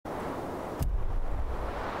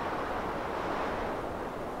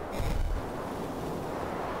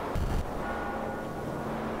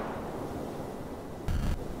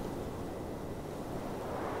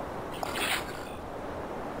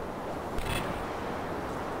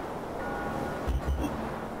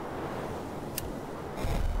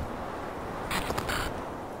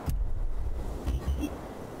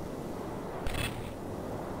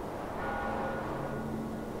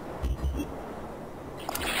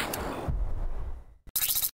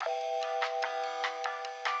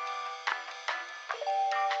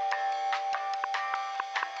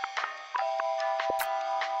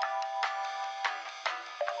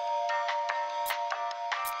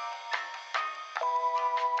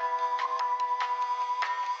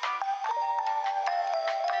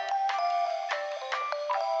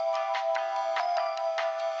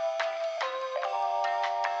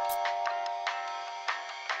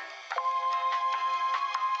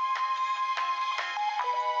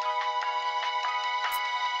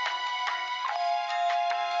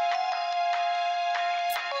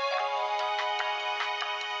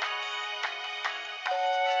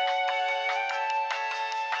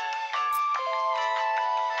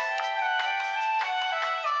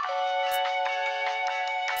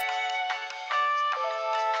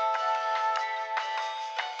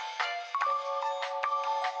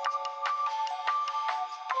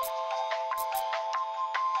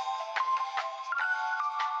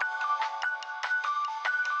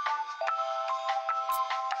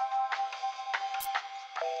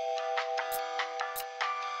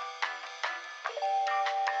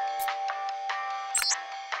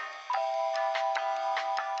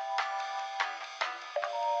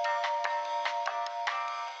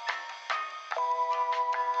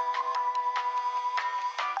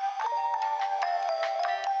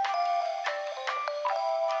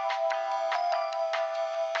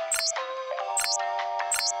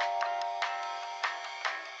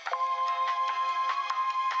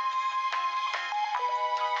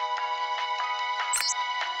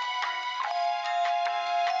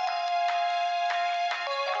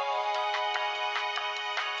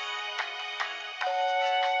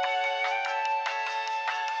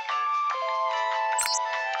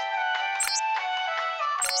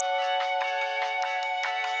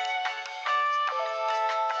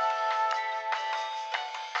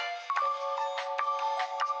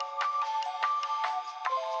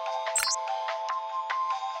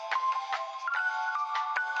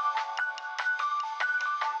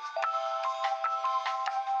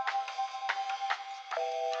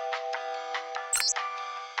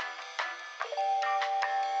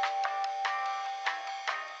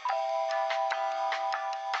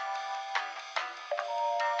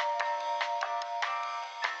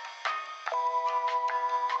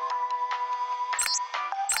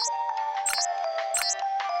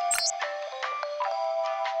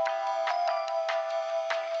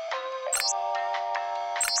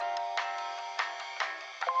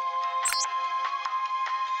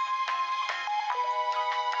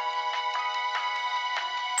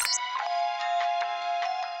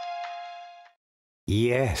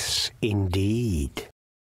Yes, indeed.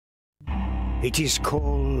 It is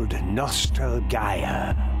called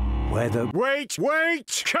Nostalgaia, where the— Wait!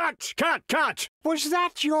 Cut! Was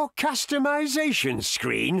that your customization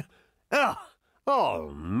screen? Oh,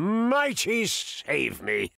 almighty save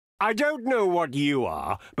me. I don't know what you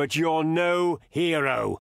are, but you're no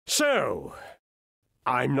hero. So,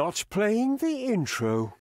 I'm not playing the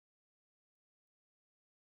intro.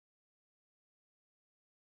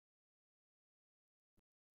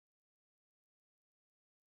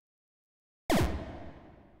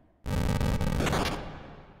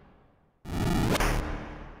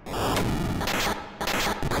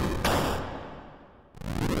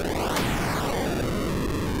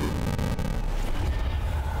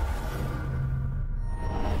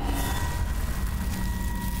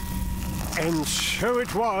 And so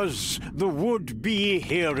it was the would-be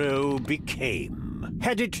hero became.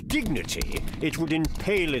 Had it dignity, it would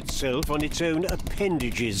impale itself on its own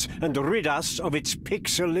appendages and rid us of its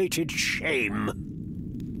pixelated shame.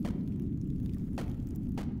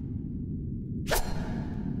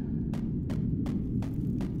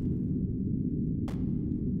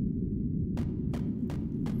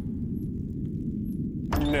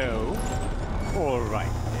 No? All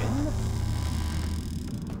right, then.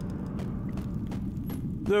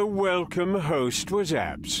 The welcome host was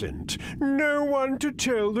absent. No one to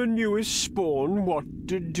tell the newest spawn what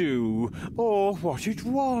to do, or what it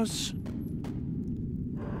was.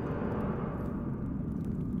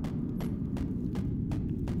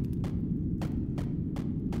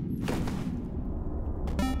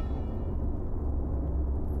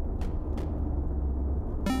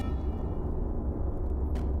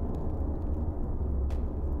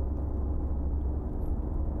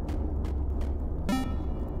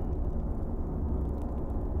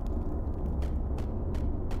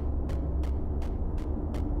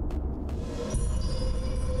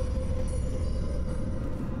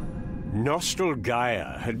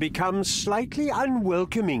 Nostalgaia had become slightly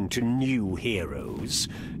unwelcoming to new heroes,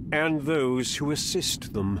 and those who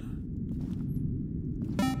assist them.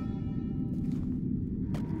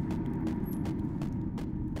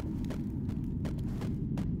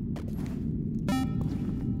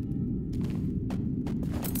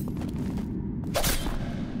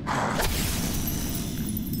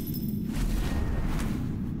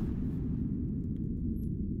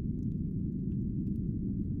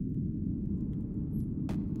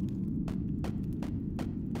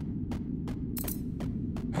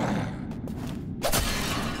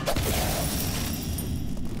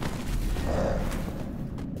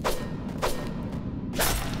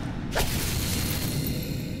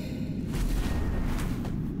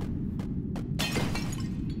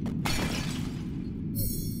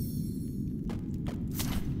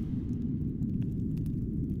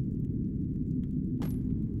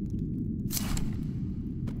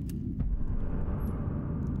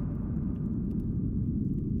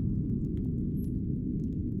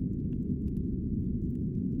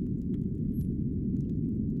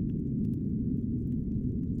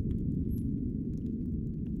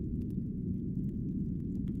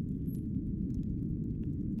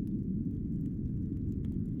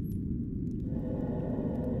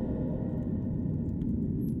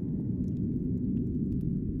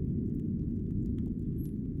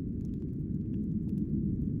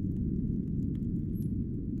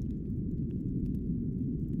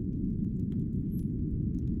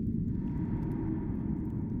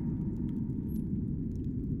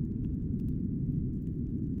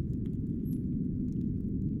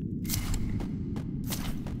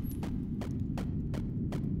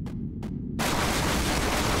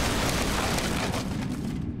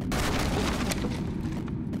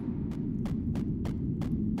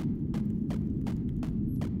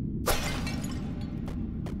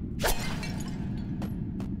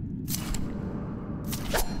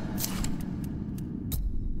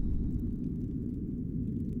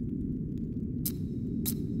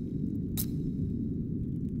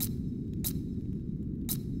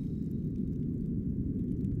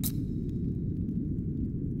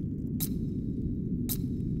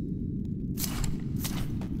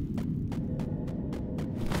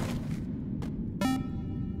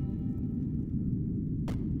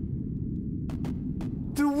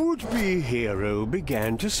 The would-be hero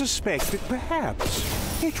began to suspect that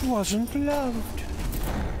perhaps it wasn't loved.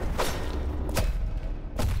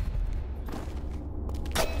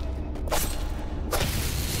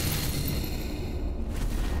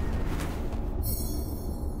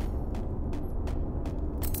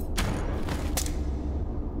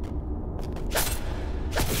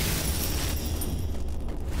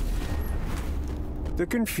 The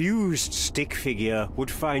confused stick figure would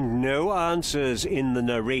find no answers in the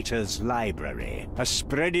narrator's library. A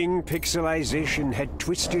spreading pixelization had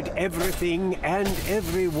twisted everything and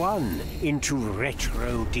everyone into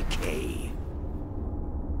retro decay.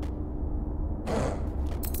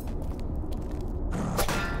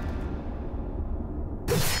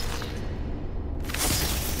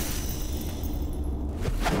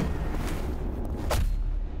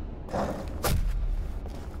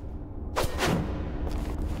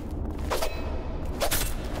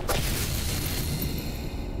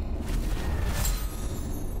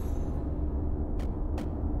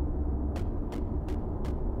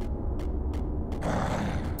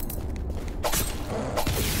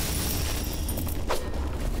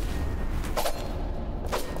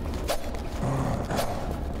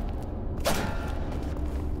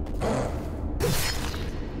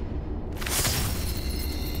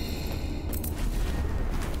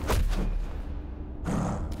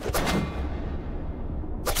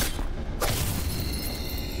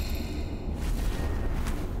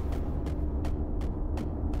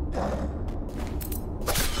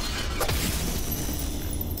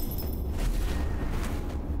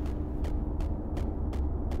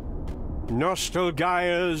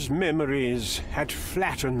 Nostalgaia's memories had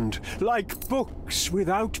flattened like books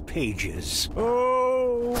without pages.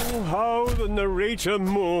 Oh, how the narrator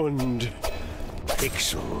mourned.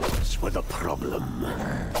 Pixels were the problem.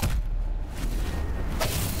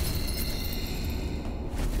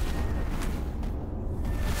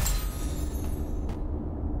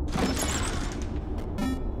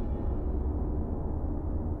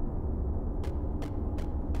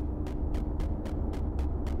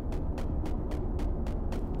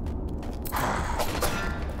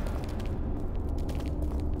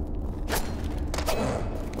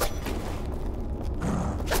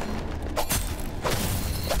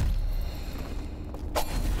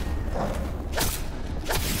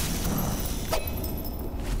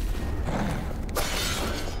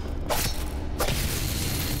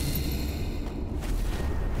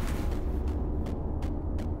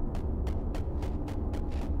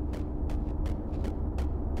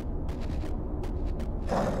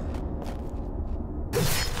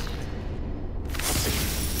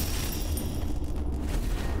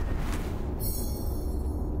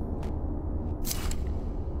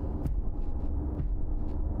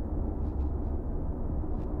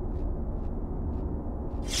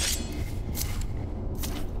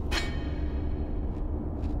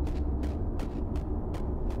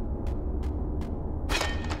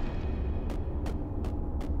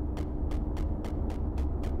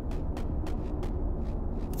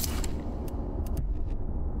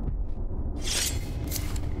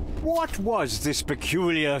 What was this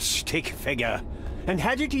peculiar stick figure? And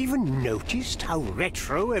had it even noticed how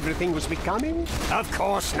retro everything was becoming? Of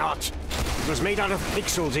course not! It was made out of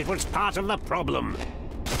pixels. It was part of the problem.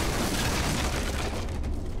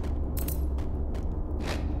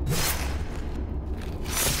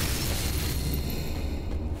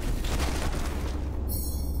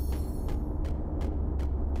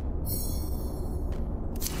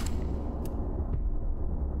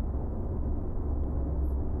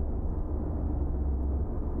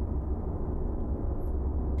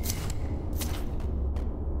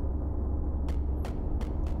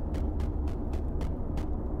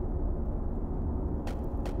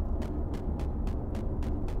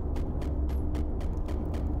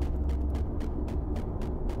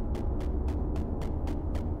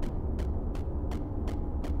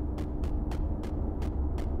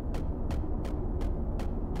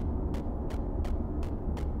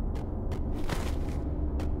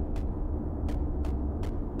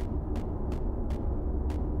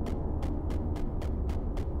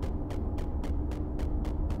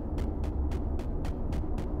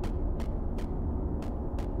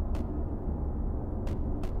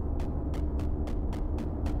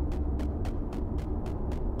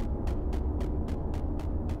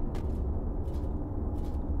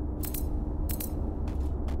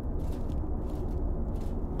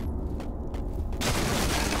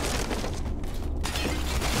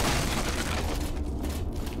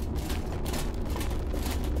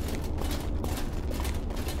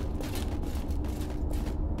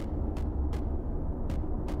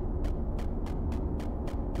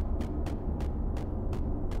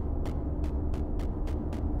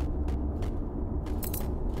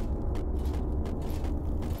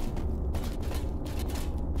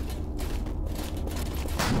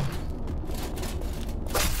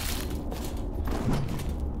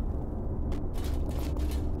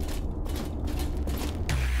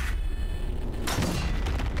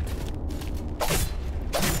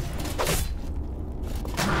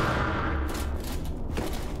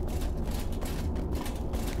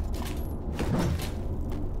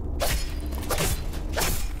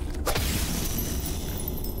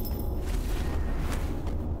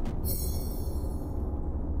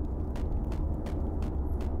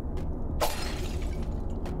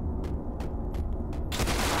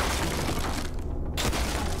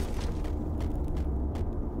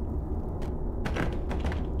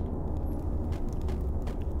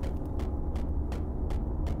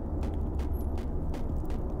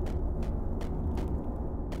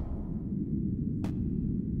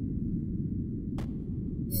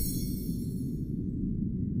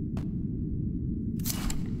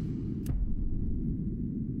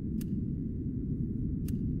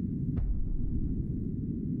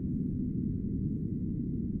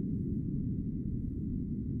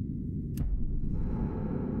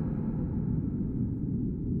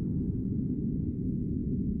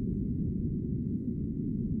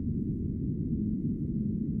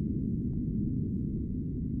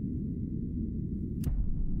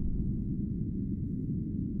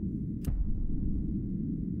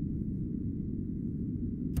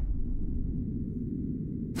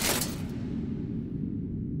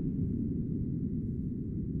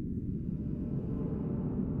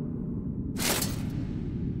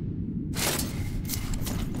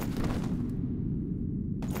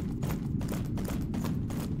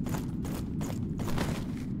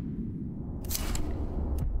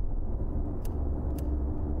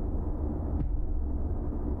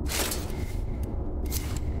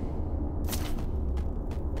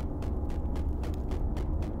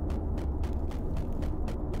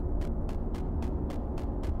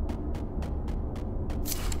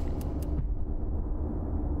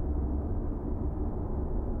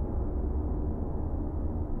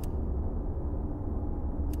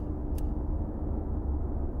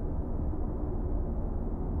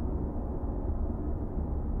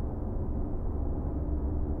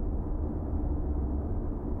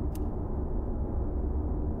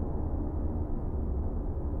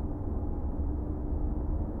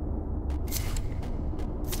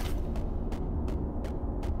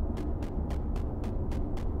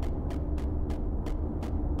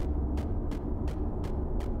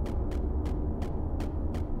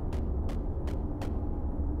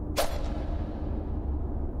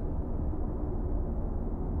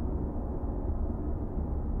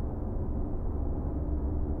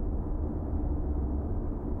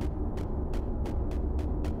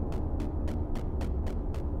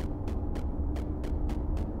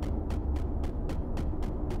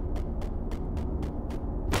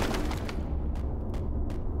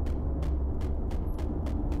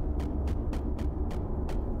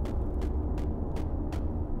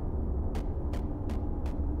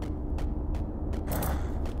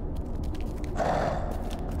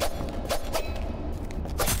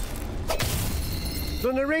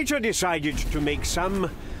 the narrator decided to make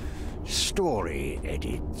some story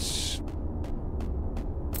edits.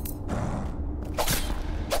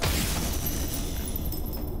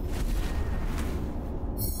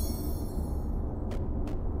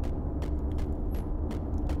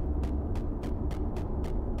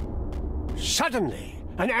 Suddenly,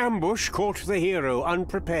 an ambush caught the hero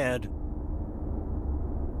unprepared.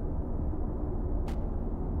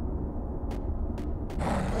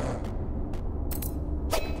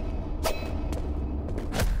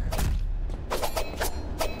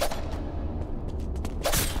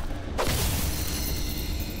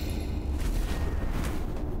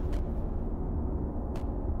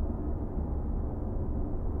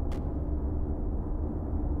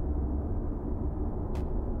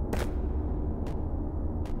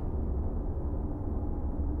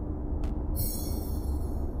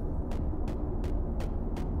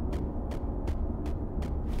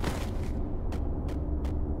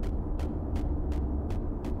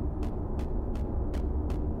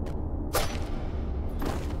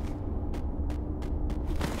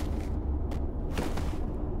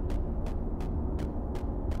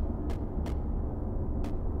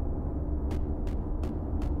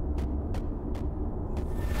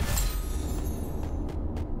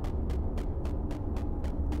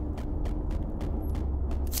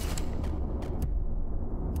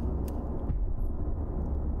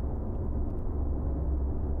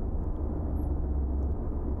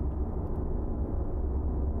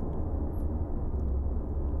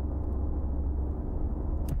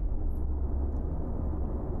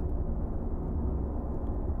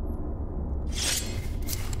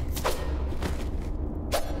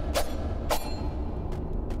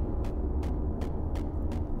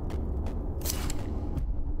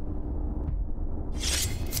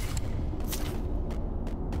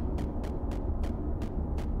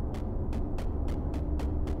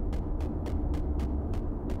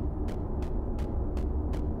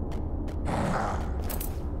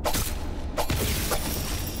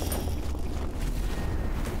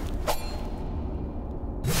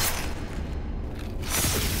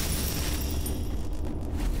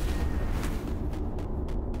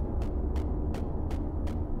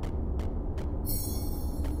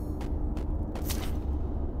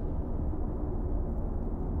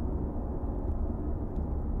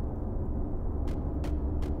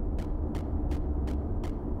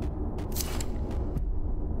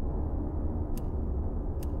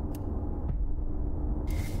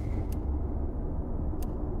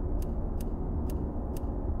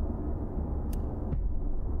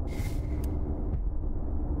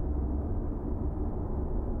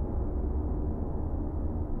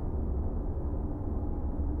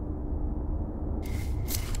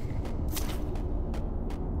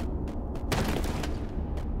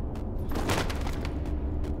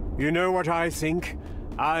 You know what I think?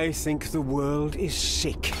 I think the world is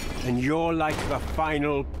sick, and you're like the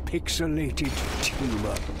final pixelated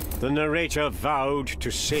tumor. The narrator vowed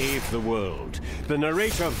to save the world. The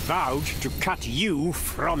narrator vowed to cut you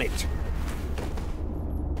from it.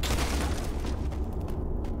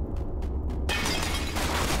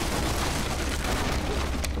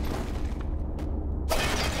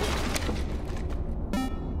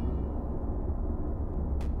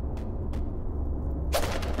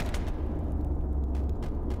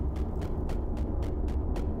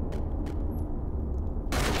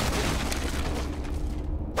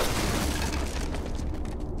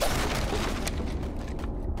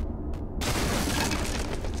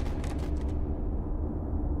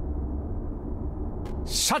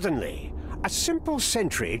 Suddenly, a simple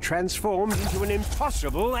sentry transformed into an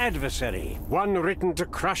impossible adversary, one written to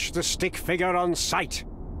crush the stick figure on sight.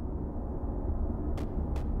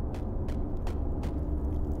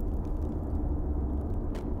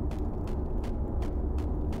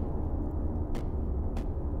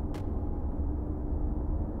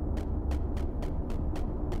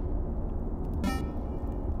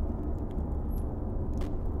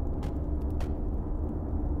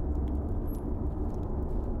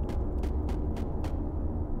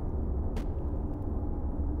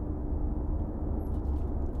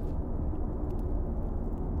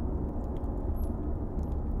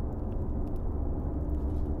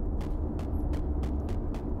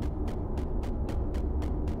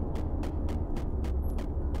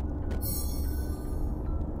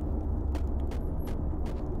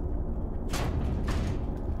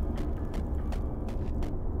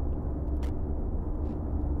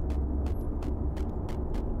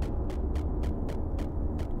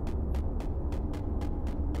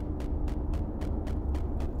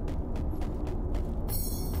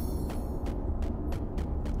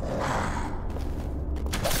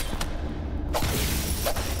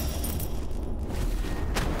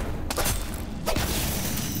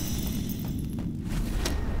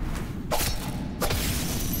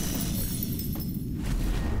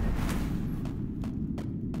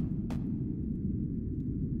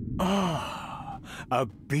 A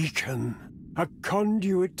beacon. A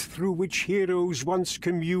conduit through which heroes once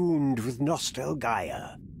communed with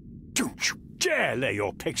Nostalgaia. Don't you dare lay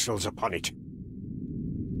your pixels upon it!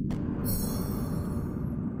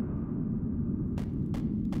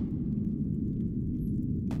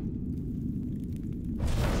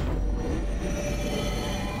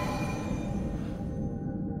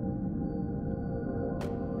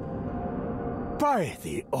 By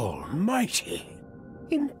the Almighty!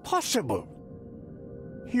 Impossible!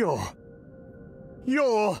 You're...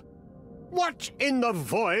 What in the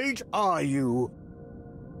void are you?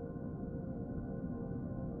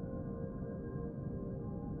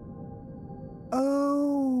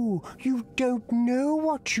 Oh, you don't know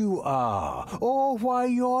what you are, or why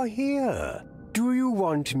you're here. Do you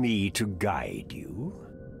want me to guide you?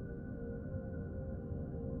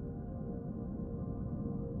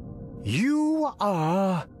 You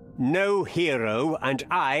are no hero, and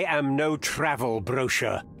I am no travel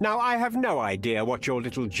brochure. Now, I have no idea what your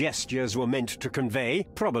little gestures were meant to convey,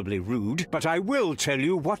 probably rude, but I will tell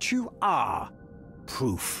you what you are.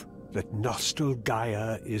 Proof that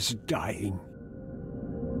Nostalgaia is dying.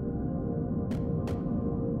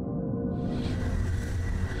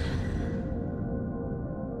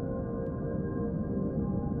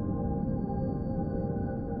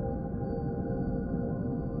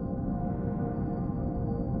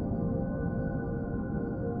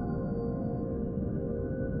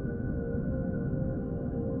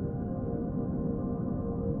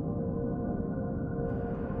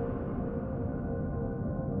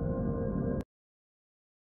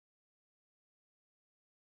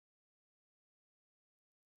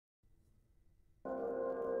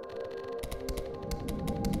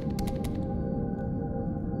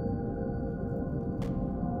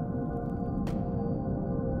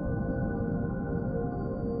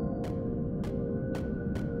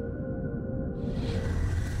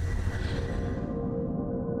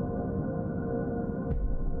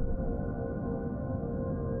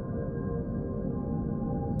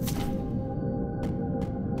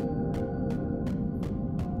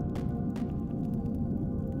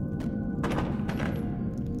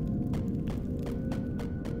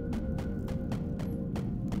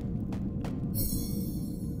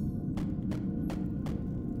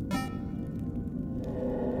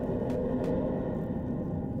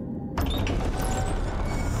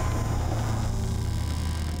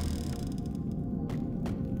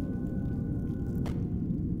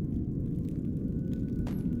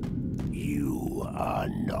 Are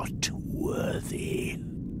not worthy.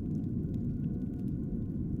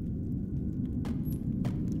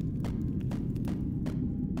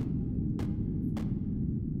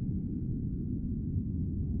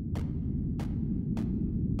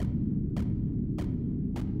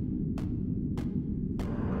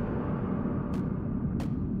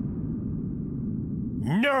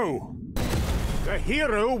 No! The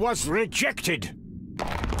hero was rejected!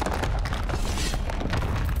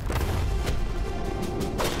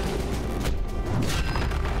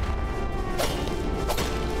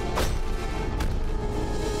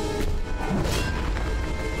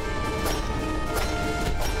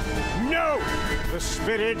 The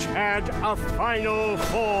spirit had a final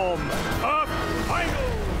form. A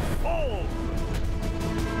final form!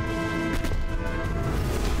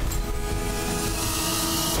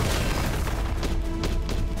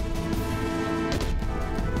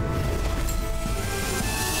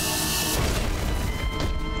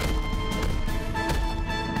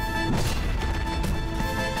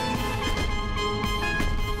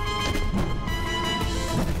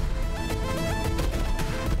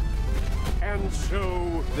 And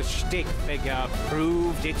so the stick figure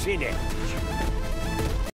proved its ineptitude.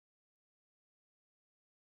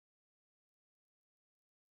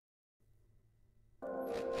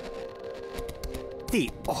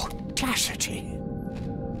 The audacity!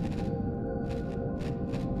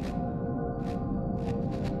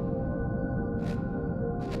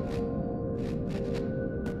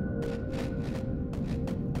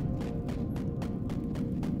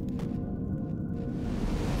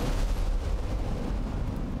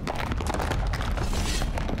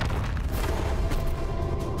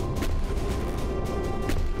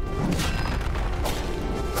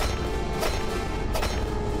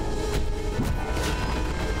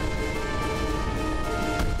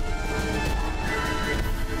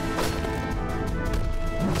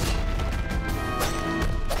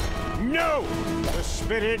 No! The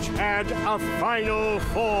spirit had a final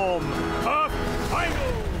form. A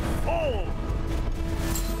final form!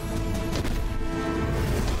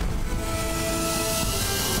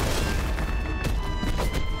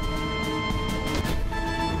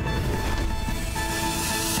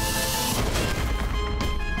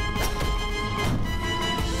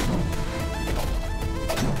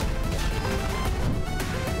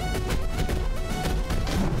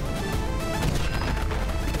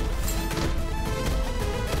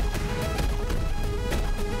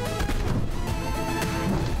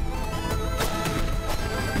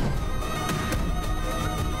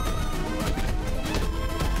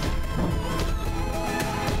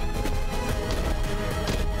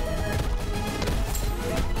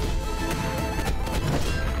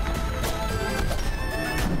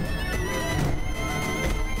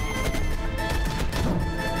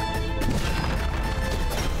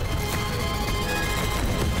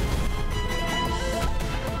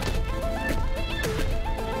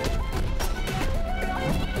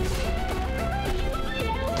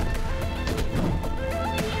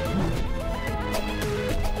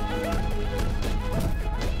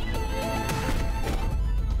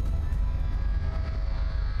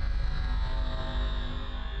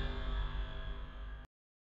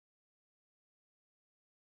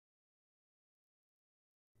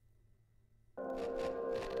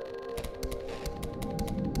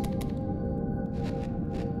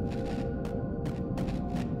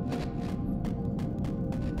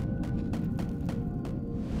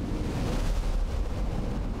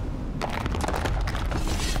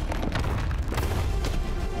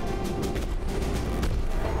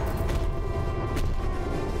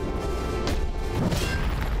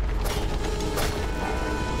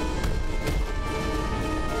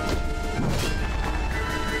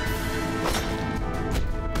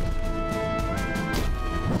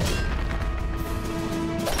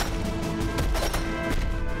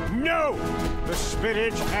 No! The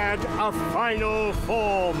spirit had a final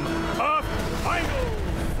form. A final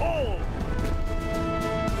form!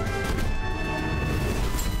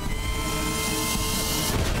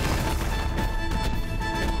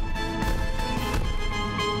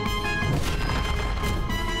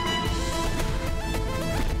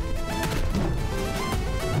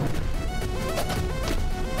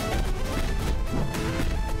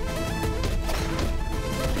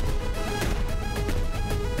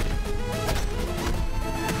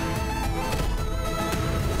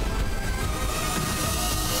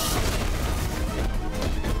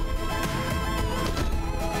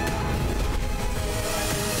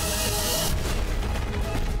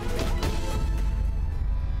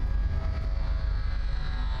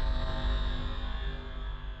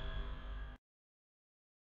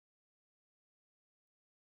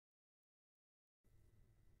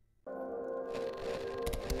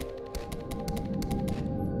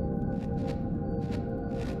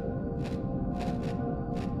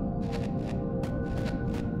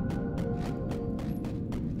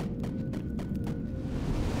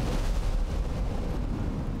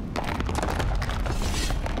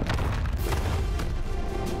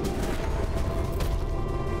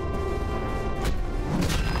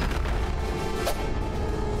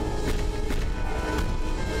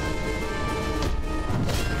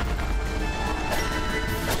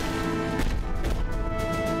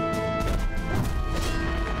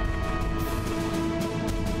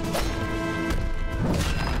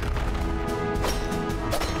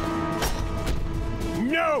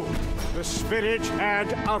 No! The spirit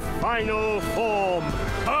had a final form.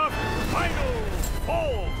 A final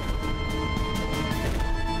form!